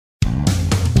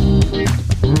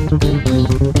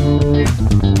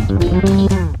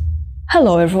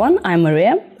Hello everyone, I'm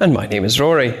Maria. And my name is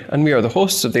Rory, and we are the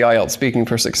hosts of the IELTS Speaking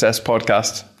for Success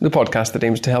podcast, the podcast that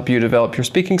aims to help you develop your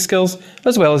speaking skills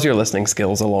as well as your listening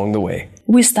skills along the way.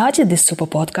 We started this super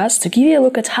podcast to give you a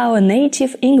look at how a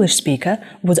native English speaker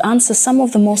would answer some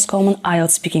of the most common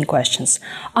IELTS speaking questions.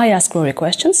 I ask Rory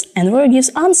questions, and Rory gives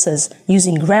answers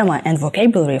using grammar and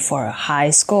vocabulary for a high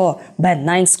score, band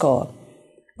 9 score.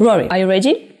 Rory, are you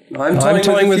ready? I'm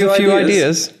toying with a few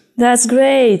ideas. That's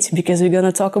great, because we're going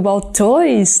to talk about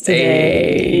toys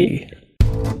today. Hey.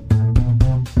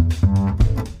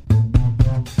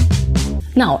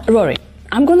 Now, Rory,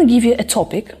 I'm going to give you a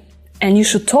topic, and you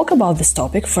should talk about this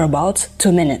topic for about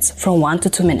 2 minutes, from 1 to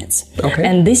 2 minutes. Okay.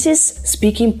 And this is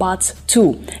speaking part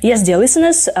 2. Yes, dear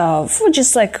listeners,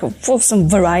 for some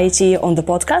variety on the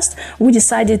podcast, we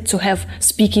decided to have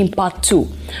speaking part 2.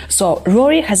 So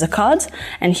Rory has a card,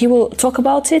 and he will talk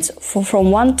about it from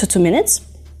 1 to 2 minutes.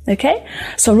 Okay?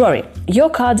 So Rory, your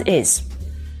card is: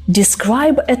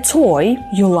 describe a toy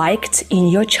you liked in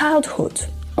your childhood.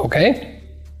 Okay.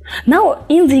 Now,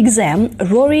 in the exam,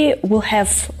 Rory will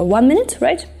have 1 minute,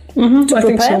 right? Mm-hmm, to prepare.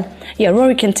 I think so. Yeah,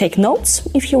 Rory can take notes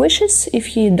if he wishes. If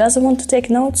he doesn't want to take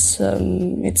notes,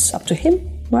 it's up to him,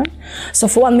 right? So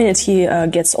for 1 minute, he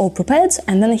gets all prepared,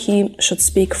 and then he should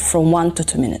speak from 1 to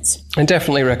 2 minutes. I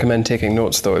definitely recommend taking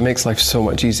notes, though. It makes life so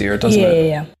much easier, doesn't it?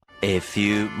 Yeah. A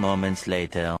few moments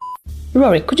later.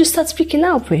 Rory, could you start speaking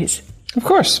now, please? Of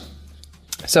course.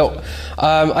 So,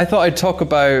 I thought I'd talk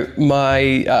about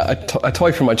my a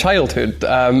toy from my childhood.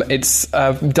 It's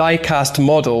a die-cast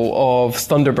model of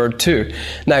Thunderbird 2.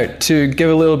 Now, to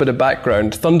give a little bit of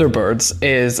background, Thunderbirds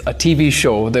is a TV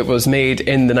show that was made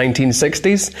in the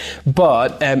 1960s,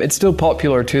 but it's still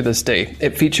popular to this day.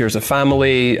 It features a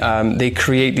family, they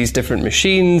create these different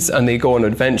machines, and they go on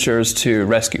adventures to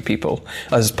rescue people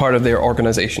as part of their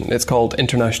organisation. It's called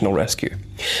International Rescue.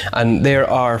 And there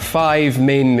are 5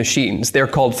 main machines.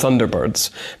 They're called Thunderbirds,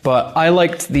 but I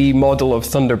liked the model of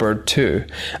Thunderbird 2.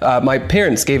 My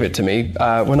parents gave it to me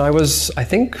when I was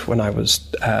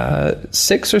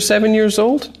 6 or 7 years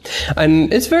old,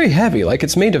 and it's very heavy, like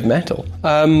it's made of metal.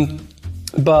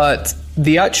 But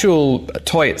the actual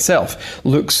toy itself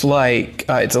looks like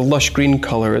it's a lush green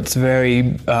colour. It's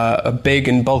very a big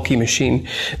and bulky machine.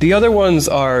 The other ones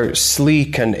are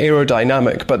sleek and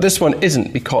aerodynamic, but this one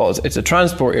isn't because it's a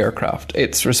transport aircraft.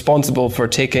 It's responsible for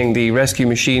taking the rescue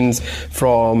machines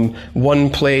from one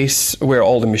place where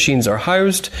all the machines are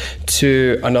housed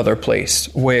to another place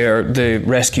where the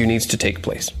rescue needs to take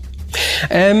place.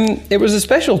 It was a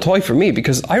special toy for me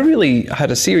because I really had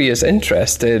a serious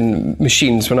interest in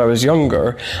machines when I was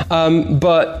younger,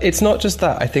 but it's not just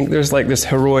that. I think there's like this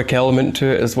heroic element to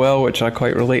it as well, which I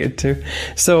quite related to.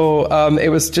 So it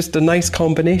was just a nice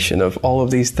combination of all of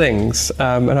these things,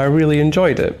 and I really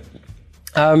enjoyed it.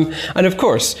 And of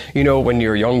course, you know, when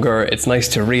you're younger, it's nice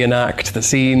to reenact the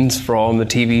scenes from the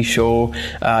TV show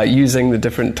using the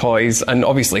different toys. And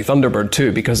obviously Thunderbird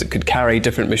 2, because it could carry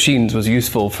different machines, was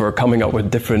useful for coming up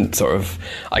with different sort of,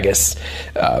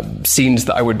 scenes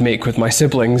that I would make with my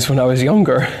siblings when I was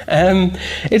younger.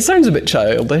 It sounds a bit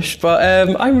childish, but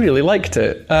I really liked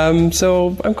it.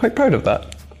 So I'm quite proud of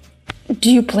that. Do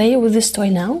you play with this toy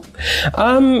now?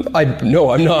 No,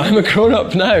 I'm not. I'm a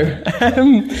grown-up now.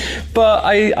 But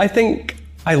I think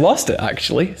I lost it,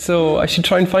 actually. So I should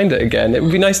try and find it again. It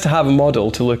would be nice to have a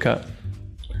model to look at.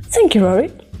 Thank you,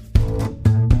 Rory.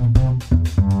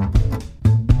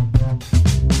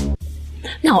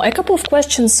 Now, a couple of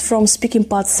questions from speaking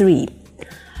part 3.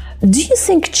 Do you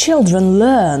think children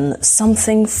learn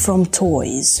something from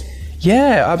toys?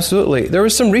 Yeah, absolutely. There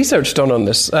was some research done on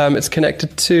this. It's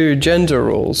connected to gender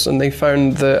roles, and they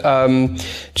found that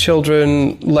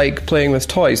children like playing with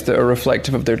toys that are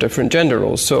reflective of their different gender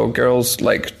roles. So girls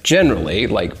generally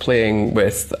like playing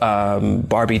with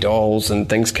Barbie dolls and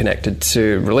things connected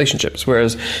to relationships,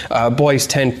 whereas boys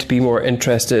tend to be more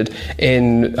interested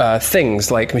in things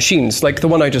like machines, like the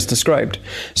one I just described.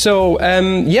 So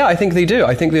yeah, I think they do.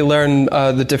 I think they learn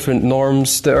the different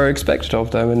norms that are expected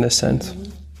of them in this sense.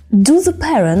 Do the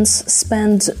parents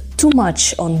spend too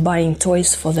much on buying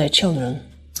toys for their children?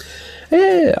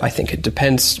 I think it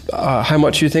depends how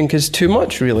much you think is too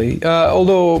much, really.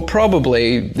 Although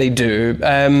probably they do.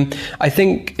 I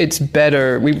think it's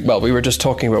better. We were just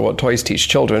talking about what toys teach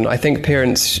children. I think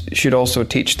parents should also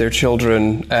teach their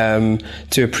children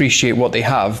to appreciate what they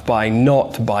have by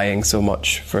not buying so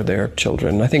much for their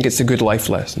children. I think it's a good life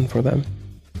lesson for them.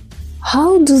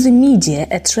 How do the media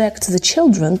attract the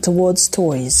children towards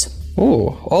toys?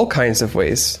 Oh, all kinds of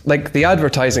ways. Like the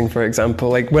advertising, for example.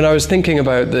 Like when I was thinking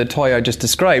about the toy I just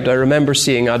described, I remember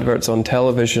seeing adverts on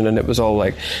television and it was all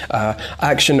like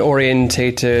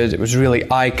action-orientated. It was really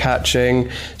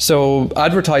eye-catching. So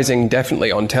advertising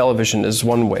definitely on television is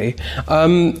one way.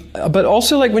 But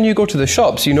also like when you go to the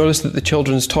shops, you notice that the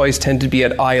children's toys tend to be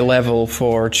at eye level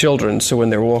for children. So when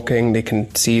they're walking, they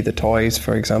can see the toys,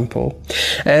 for example.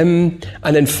 And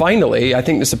then finally, I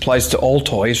think this applies to all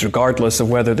toys, regardless of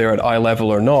whether they're at eye level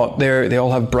or not. They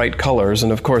all have bright colours,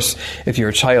 and of course if you're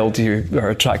a child you are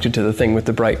attracted to the thing with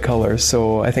the bright colours,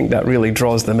 so I think that really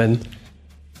draws them in.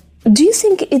 Do you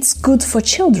think it's good for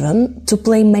children to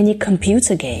play many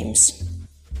computer games?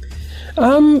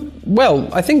 Well,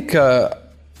 I think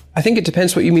it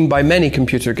depends what you mean by many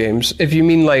computer games. If you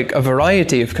mean like a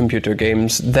variety of computer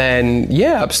games, then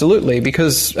yeah, absolutely,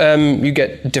 because you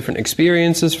get different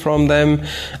experiences from them,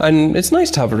 and it's nice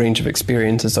to have a range of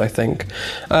experiences, I think.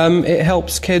 It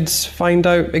helps kids find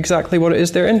out exactly what it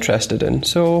is they're interested in,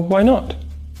 so why not?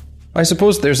 I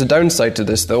suppose there's a downside to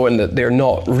this, though, in that they're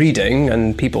not reading,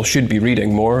 and people should be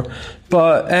reading more,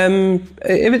 but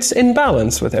if it's in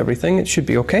balance with everything, it should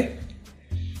be okay.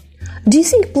 Do you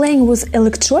think playing with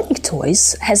electronic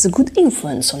toys has a good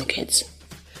influence on kids?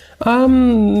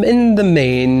 In the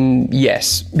main,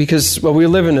 yes, because, well, we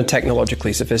live in a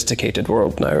technologically sophisticated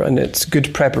world now, and it's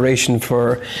good preparation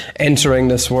for entering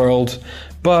this world.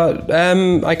 But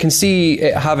I can see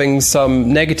it having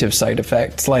some negative side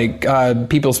effects, like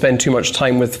people spend too much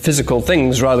time with physical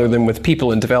things rather than with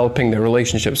people and developing their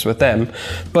relationships with them.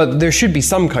 But there should be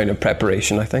some kind of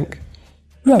preparation, I think.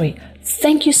 Rory,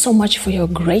 thank you so much for your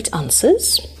great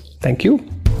answers. Thank you.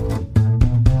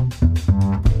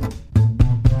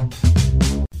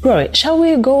 Rory, shall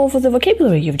we go over the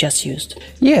vocabulary you've just used?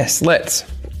 Yes, let's.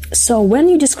 So when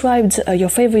you described your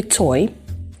favorite toy,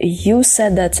 you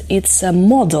said that it's a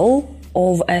model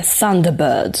of a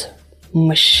Thunderbird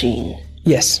machine.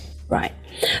 Yes. Right.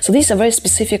 So this is a very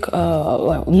specific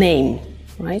name,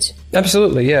 right?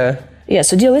 Absolutely, yeah. Yeah,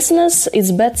 so dear listeners,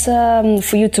 it's better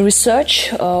for you to research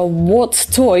what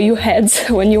toy you had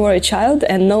when you were a child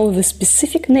and know the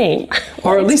specific name.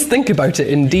 Or at least think about it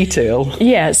in detail.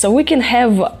 Yeah, so we can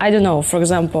have, I don't know, for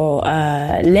example,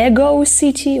 Lego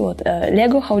City.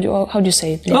 Lego? How do you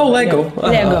say it? Lego. Lego.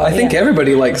 Lego. I think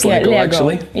everybody likes Lego,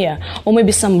 actually. Yeah, or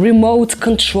maybe some remote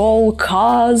control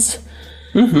cars.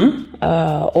 Mm-hmm.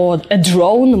 Or a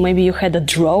drone. Maybe you had a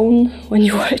drone when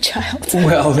you were a child.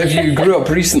 Well, if you grew up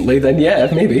recently, then yeah,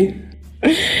 maybe.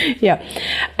 Yeah.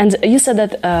 And you said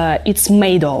that it's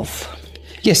made of.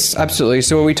 Yes, absolutely.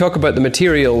 So when we talk about the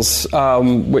materials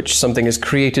which something is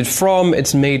created from,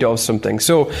 it's made of something.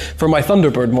 So for my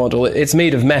Thunderbird model, it's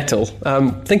made of metal.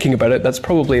 Thinking about it, that's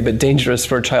probably a bit dangerous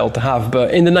for a child to have,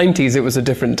 but in the 90s it was a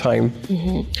different time.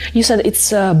 Mm-hmm. You said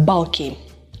it's bulky.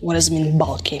 What does it mean,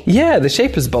 bulky? Yeah, the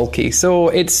shape is bulky. So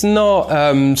it's not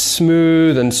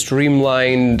smooth and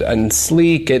streamlined and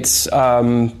sleek. It's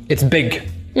big,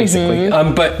 basically.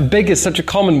 Mm-hmm. But big is such a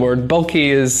common word. Bulky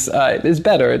is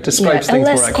better. It describes things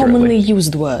more accurately. A less commonly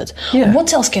used word. Yeah.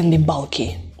 What else can be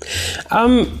bulky?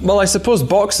 Well, I suppose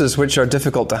boxes which are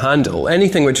difficult to handle.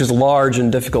 Anything which is large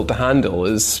and difficult to handle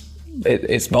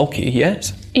it's bulky,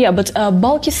 yes. Yeah, but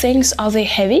bulky things, are they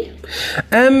heavy?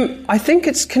 I think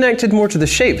it's connected more to the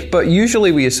shape, but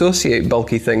usually we associate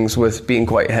bulky things with being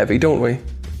quite heavy, don't we?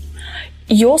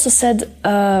 You also said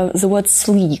the word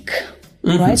sleek,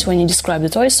 right, when you described the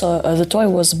toy. So the toy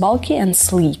was bulky and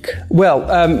sleek.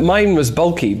 Well, mine was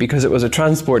bulky because it was a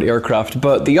transport aircraft,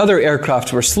 but the other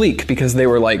aircraft were sleek because they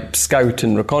were like scout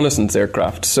and reconnaissance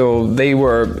aircraft. So they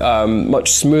were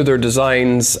much smoother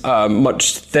designs,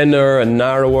 much thinner and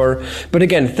narrower. But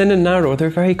again, thin and narrow, they're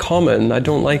very common. I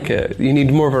don't like it. You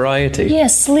need more variety.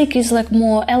 Yes, sleek is like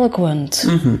more eloquent,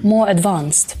 more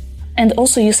advanced. And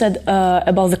also you said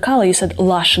about the color, you said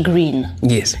lush green.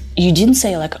 Yes. You didn't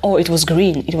say like, oh, it was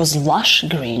green. It was lush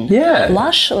green. Yeah.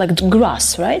 Lush, like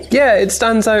grass, right? Yeah, it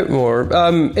stands out more.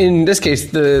 In this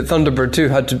case, the Thunderbird 2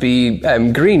 had to be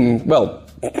green. Well,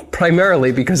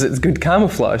 primarily because it's good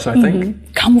camouflage, I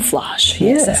think. Camouflage.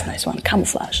 Yes, that's a nice one.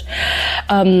 Camouflage.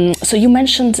 So you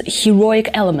mentioned heroic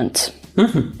element,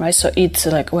 right? So it's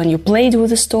like when you played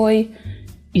with this toy,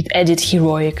 it added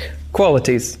heroic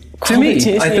qualities. To me,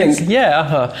 I think,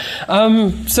 yeah.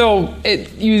 So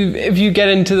if you get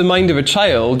into the mind of a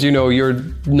child, you're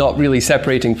not really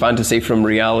separating fantasy from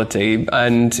reality.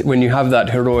 And when you have that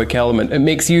heroic element, it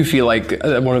makes you feel like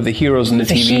one of the heroes in the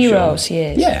TV show. The heroes,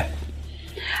 yes. Yeah.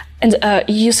 And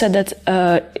you said that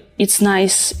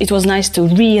it was nice to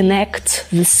reenact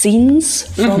the scenes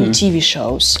from TV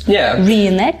shows. Yeah.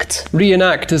 Reenact?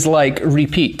 Reenact is like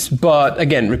repeat, but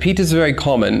again, repeat is very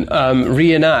common.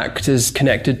 Reenact is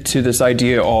connected to this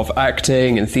idea of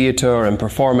acting and theatre and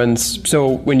performance. So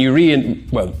when you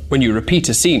repeat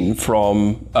a scene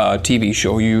from a TV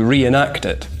show, you reenact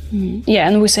it. Yeah,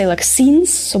 and we say like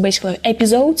scenes, so basically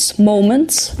episodes,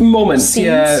 moments. Moments, scenes.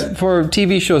 yeah. For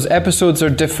TV shows, episodes are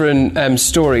different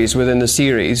stories within the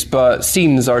series, but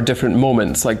scenes are different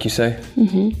moments, like you say.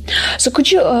 So could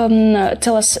you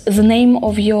tell us the name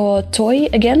of your toy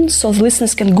again, so the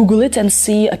listeners can Google it and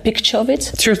see a picture of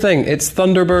it? Sure thing. It's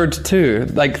Thunderbird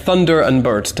 2, like thunder and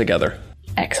bird together.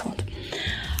 Excellent.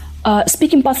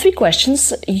 Speaking part 3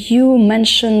 questions, you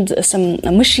mentioned some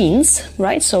machines,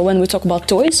 right? So when we talk about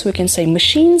toys, we can say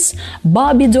machines,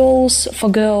 Barbie dolls for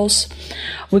girls.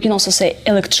 We can also say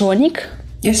electronic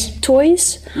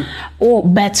toys or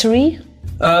battery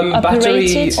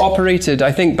Battery operated.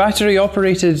 I think battery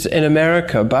operated in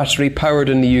America, battery powered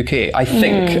in the UK. I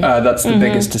think that's the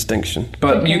biggest distinction.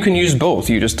 But you can use both.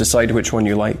 You just decide which one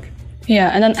you like.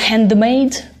 Yeah, and then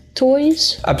handmade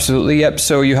toys? Absolutely, yep.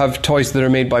 So you have toys that are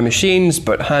made by machines,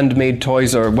 but handmade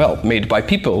toys are, made by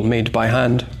people, made by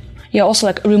hand. Yeah, also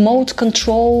like remote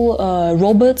control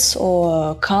robots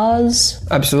or cars.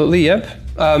 Absolutely, yep.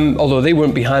 Although they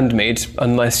won't be handmade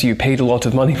unless you paid a lot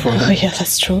of money for them. Oh, yeah,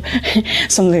 that's true.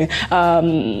 Something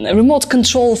remote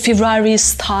control Ferrari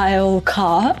style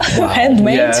car,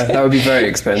 handmade. Yeah, that would be very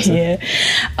expensive.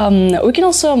 Yeah. We can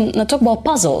also talk about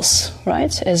puzzles,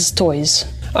 right, as toys.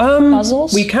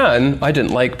 Puzzles? We can. I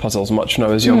didn't like puzzles much when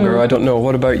I was younger. I don't know.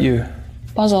 What about you?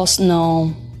 Puzzles?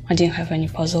 No, I didn't have any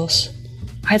puzzles.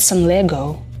 I had some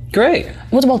Lego. Great.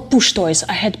 What about push toys?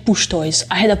 I had push toys.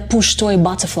 I had a push toy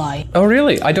butterfly. Oh,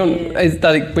 really? I don't... Is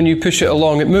that like when you push it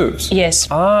along, it moves? Yes.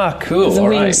 Ah, cool. The All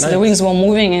wings, right, nice. the wings were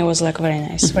moving, and it was like very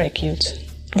nice, very cute,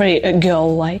 very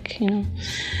girl-like, you know.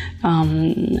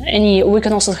 We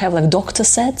can also have like doctor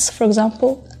sets, for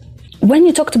example. When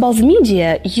you talked about the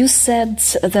media, you said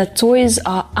that toys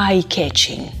are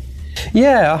eye-catching.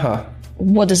 Yeah,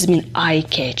 What does it mean,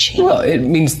 eye-catching? Well, it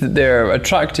means that they're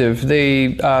attractive. They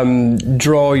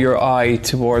draw your eye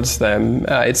towards them.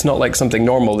 It's not like something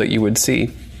normal that you would see.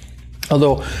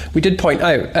 Although, we did point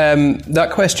out,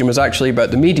 that question was actually about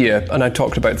the media, and I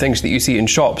talked about things that you see in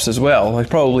shops as well. I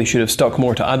probably should have stuck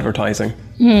more to advertising.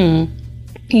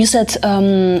 You said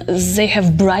they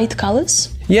have bright colors?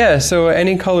 Yeah, so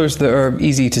any colours that are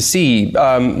easy to see,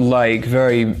 like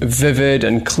very vivid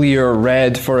and clear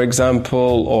red, for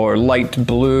example, or light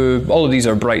blue, all of these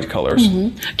are bright colours.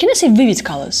 Can I say vivid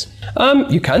colors?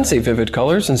 You can say vivid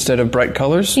colours instead of bright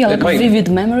colours. Yeah, like vivid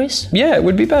memories? Yeah, it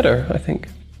would be better, I think.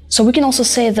 So we can also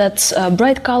say that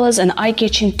bright colors and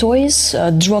eye-catching toys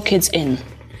draw kids in.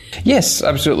 Yes,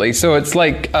 absolutely. So it's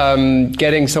like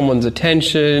getting someone's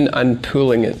attention and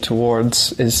pulling it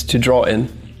towards is to draw in.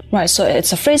 Right, so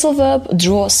it's a phrasal verb,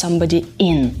 draw somebody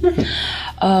in.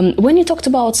 When you talked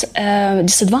about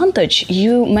disadvantage,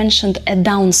 you mentioned a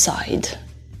downside.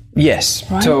 Yes.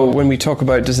 Right. So when we talk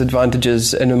about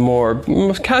disadvantages in a more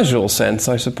casual sense,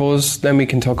 I suppose, then we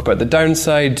can talk about the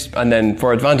downside, and then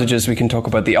for advantages, we can talk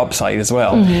about the upside as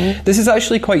well. This is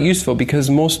actually quite useful because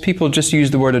most people just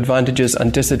use the word advantages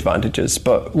and disadvantages,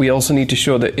 but we also need to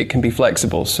show that it can be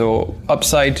flexible. So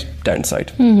upside,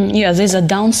 downside. Yeah, there's a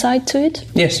downside to it.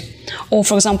 Yes. Or,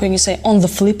 for example, you say on the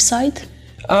flip side.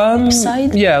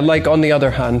 Upside. Yeah, like on the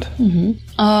other hand.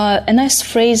 A nice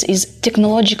phrase is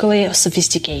technologically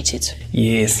sophisticated.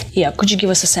 Yes. Yeah, could you give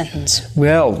us a sentence?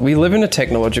 Well, we live in a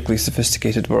technologically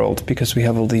sophisticated world because we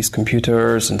have all these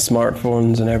computers and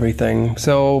smartphones and everything.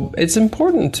 So it's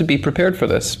important to be prepared for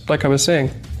this, like I was saying.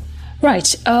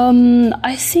 Right.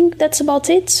 I think that's about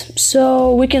it.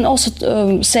 So we can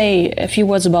also say a few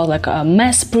words about like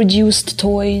mass-produced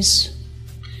toys.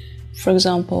 For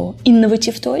example,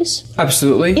 innovative toys?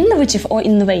 Absolutely. Innovative or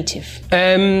innovative?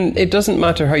 It doesn't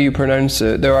matter how you pronounce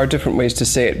it. There are different ways to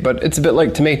say it, but it's a bit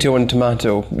like tomato and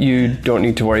tomato. You don't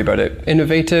need to worry about it.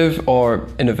 Innovative or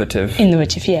innovative?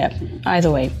 Innovative, yeah.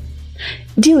 Either way.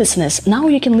 Dear listeners, now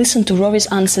you can listen to Rory's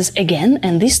answers again,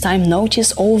 and this time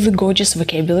notice all the gorgeous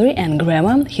vocabulary and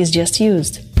grammar he's just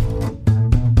used.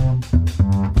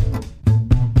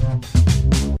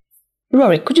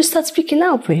 Rory, could you start speaking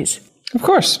now, please? Of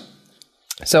course.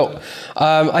 So,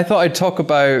 I thought I'd talk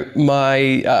about my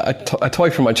a toy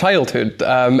from my childhood.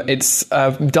 It's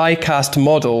a die-cast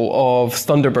model of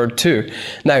Thunderbird 2.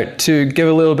 Now, to give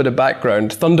a little bit of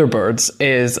background, Thunderbirds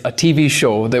is a TV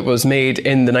show that was made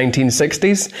in the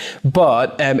 1960s,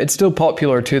 but it's still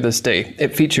popular to this day.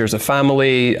 It features a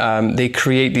family, they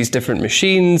create these different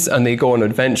machines, and they go on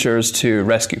adventures to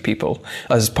rescue people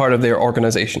as part of their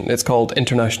organization. It's called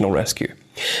International Rescue.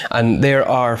 And there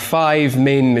are 5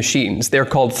 main machines. They're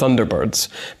called Thunderbirds.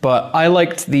 But I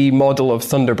liked the model of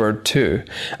Thunderbird 2.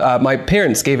 My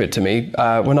parents gave it to me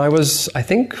when I was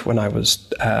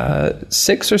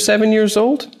 6 or 7 years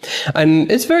old.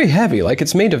 And it's very heavy, like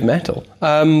it's made of metal.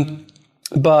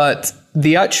 But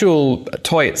the actual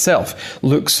toy itself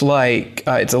looks like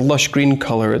it's a lush green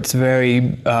color. It's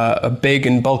very a big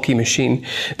and bulky machine.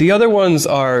 The other ones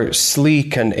are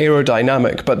sleek and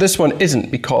aerodynamic, but this one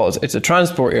isn't because it's a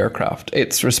transport aircraft.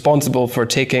 It's responsible for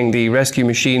taking the rescue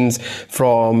machines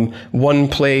from one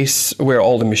place where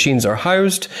all the machines are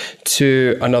housed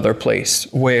to another place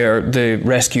where the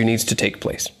rescue needs to take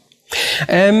place.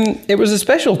 It was a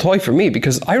special toy for me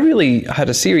because I really had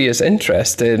a serious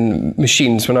interest in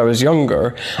machines when I was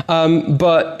younger.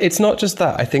 But it's not just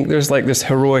that. I think there's like this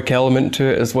heroic element to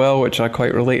it as well, which I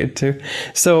quite related to.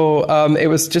 So it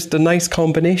was just a nice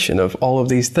combination of all of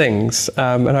these things,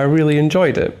 and I really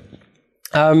enjoyed it.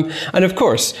 And of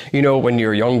course, you know, when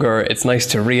you're younger, it's nice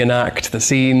to reenact the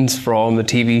scenes from the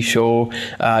TV show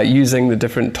using the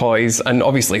different toys. And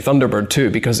obviously Thunderbird 2,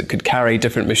 because it could carry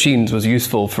different machines, was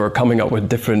useful for coming up with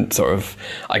different sort of,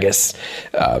 I guess,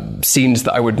 scenes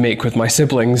that I would make with my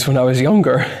siblings when I was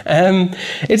younger.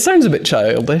 It sounds a bit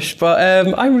childish, but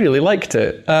I really liked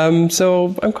it.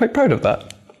 So I'm quite proud of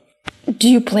that. Do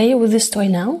you play with this toy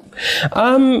now?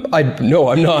 No,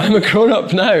 I'm not. I'm a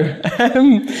grown-up now.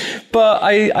 But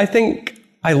I think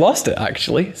I lost it,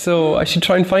 actually. So I should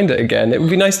try and find it again. It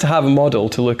would be nice to have a model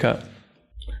to look at.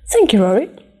 Thank you, Rory.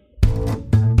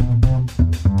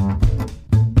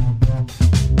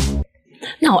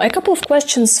 Now, a couple of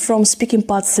questions from Speaking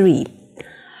Part 3.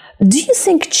 Do you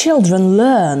think children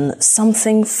learn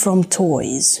something from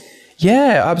toys?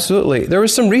 Yeah, absolutely. There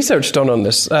was some research done on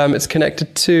this. It's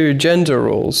connected to gender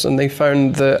roles, and they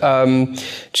found that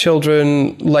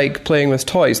children like playing with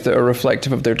toys that are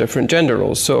reflective of their different gender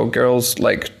roles. So girls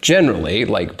generally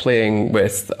like playing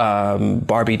with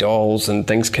Barbie dolls and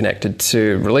things connected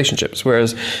to relationships,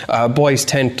 whereas boys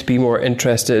tend to be more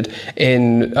interested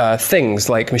in things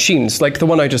like machines, like the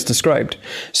one I just described.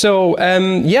 So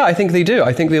yeah, I think they do.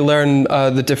 I think they learn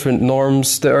the different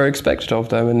norms that are expected of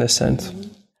them in this sense.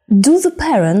 Do the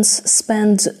parents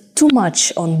spend too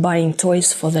much on buying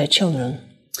toys for their children?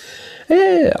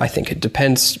 I think it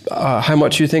depends how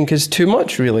much you think is too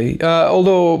much, really.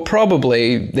 Although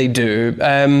probably they do.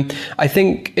 I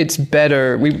think it's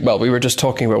better. We were just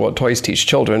talking about what toys teach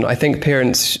children. I think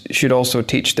parents should also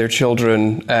teach their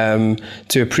children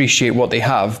to appreciate what they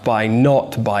have by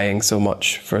not buying so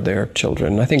much for their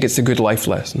children. I think it's a good life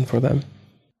lesson for them.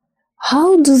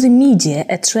 How do the media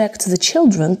attract the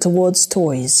children towards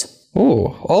toys?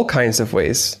 Oh, all kinds of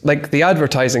ways. Like the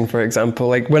advertising, for example.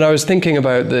 Like when I was thinking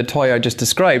about the toy I just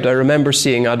described, I remember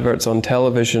seeing adverts on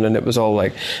television and it was all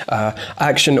like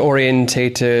action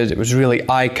orientated. It was really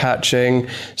eye-catching.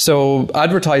 So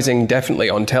advertising definitely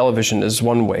on television is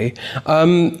one way.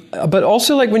 But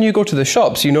also like when you go to the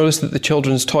shops, you notice that the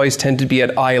children's toys tend to be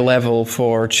at eye level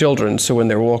for children. So when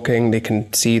they're walking, they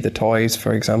can see the toys,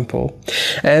 for example.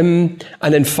 And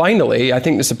then finally, I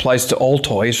think this applies to all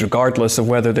toys, regardless of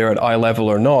whether they're at eye level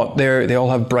or not. They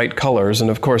all have bright colours, and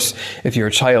of course if you're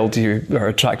a child you are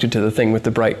attracted to the thing with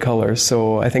the bright colours,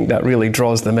 so I think that really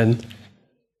draws them in.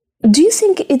 Do you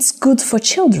think it's good for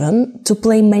children to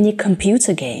play many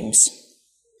computer games?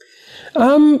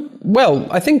 Well,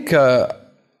 I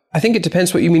think it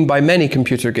depends what you mean by many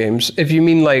computer games. If you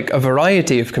mean like a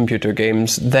variety of computer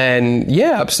games, then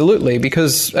yeah, absolutely,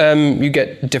 because you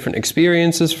get different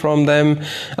experiences from them,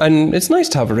 and it's nice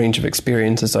to have a range of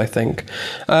experiences, I think.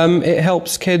 It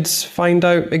helps kids find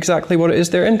out exactly what it is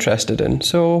they're interested in,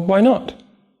 so why not?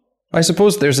 I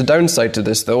suppose there's a downside to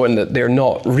this, though, in that they're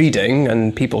not reading,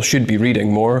 and people should be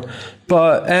reading more,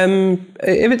 but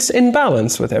if it's in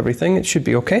balance with everything, it should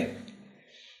be okay.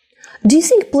 Do you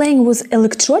think playing with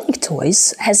electronic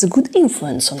toys has a good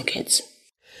influence on kids?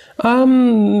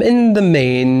 In the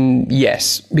main,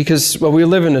 yes, because, well, we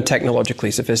live in a technologically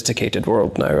sophisticated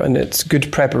world now, and it's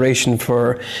good preparation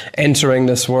for entering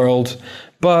this world.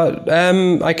 But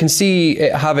I can see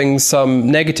it having some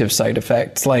negative side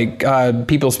effects, like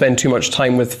people spend too much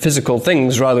time with physical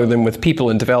things rather than with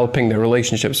people and developing their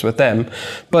relationships with them.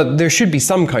 But there should be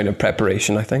some kind of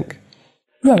preparation, I think.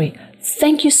 Rory,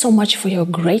 thank you so much for your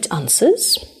great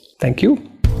answers. Thank you.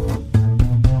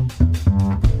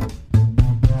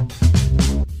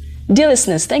 Dear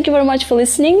listeners, thank you very much for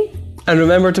listening. And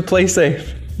remember to play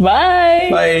safe. Bye.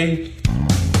 Bye.